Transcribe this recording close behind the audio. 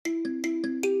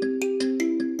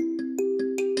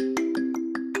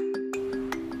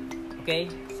Oke,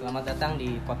 selamat datang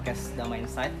di podcast Dhamma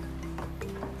Inside.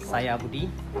 Saya Budi.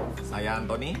 Saya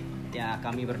Antoni. Ya,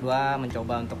 kami berdua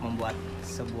mencoba untuk membuat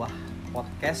sebuah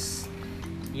podcast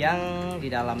yang di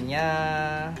dalamnya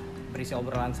berisi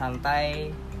obrolan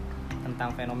santai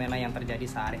tentang fenomena yang terjadi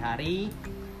sehari-hari,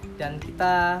 dan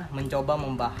kita mencoba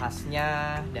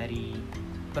membahasnya dari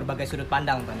berbagai sudut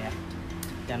pandang, Ton ya.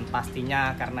 Dan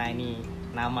pastinya karena ini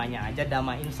namanya aja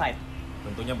Dhamma Inside,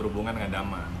 Tentunya berhubungan dengan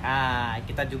Dhamma.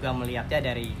 Kita juga melihatnya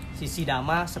dari sisi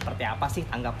Dhamma seperti apa sih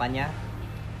tanggapannya.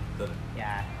 Betul.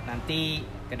 Ya, nanti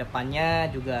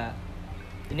kedepannya juga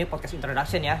ini podcast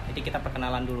introduction ya, jadi kita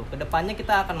perkenalan dulu. Kedepannya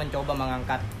kita akan mencoba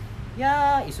mengangkat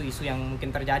ya isu-isu yang mungkin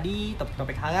terjadi,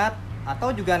 topik-topik hangat, atau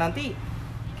juga nanti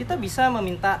kita bisa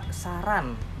meminta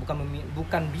saran,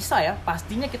 bukan bisa ya,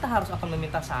 pastinya kita harus akan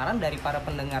meminta saran dari para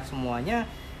pendengar semuanya.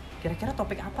 Kira-kira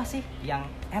topik apa sih yang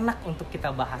enak untuk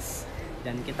kita bahas?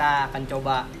 Dan kita akan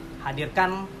coba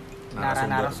hadirkan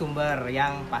narasumber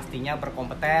yang pastinya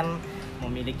berkompeten,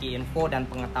 memiliki info dan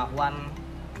pengetahuan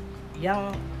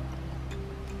yang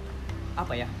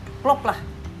klop lah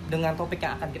dengan topik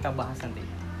yang akan kita bahas nanti.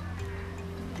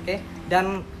 Oke,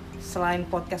 dan selain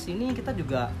podcast ini kita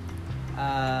juga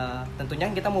tentunya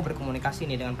kita mau berkomunikasi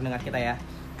nih dengan pendengar kita ya.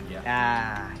 Ya.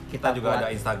 Nah, Kita juga ada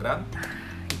Instagram.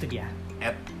 Itu dia.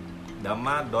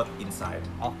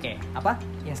 @dhamma.inside. Oke, apa?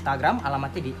 Instagram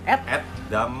alamatnya di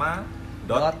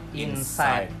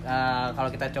 @dhamma.inside. Kalau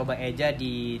kita coba eja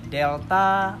di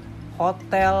Delta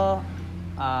Hotel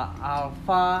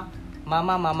Alpha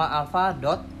Mama Alpha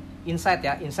 .inside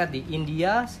ya. Inside di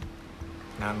India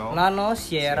Nano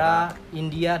Sierra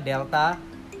India Delta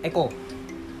Echo.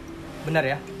 Benar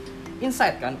ya?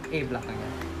 Inside kan? Belakangnya.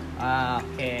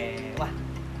 Oke. Wah,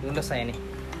 lulus saya nih.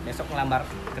 Besok ngelamar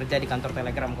kerja di kantor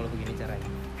Telegram kalau begini caranya.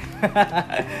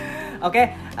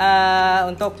 Oke,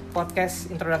 untuk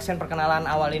podcast introduction perkenalan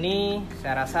awal ini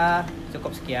saya rasa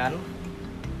cukup sekian.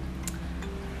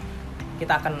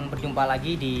 Kita akan berjumpa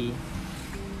lagi di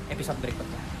episode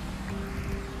berikutnya.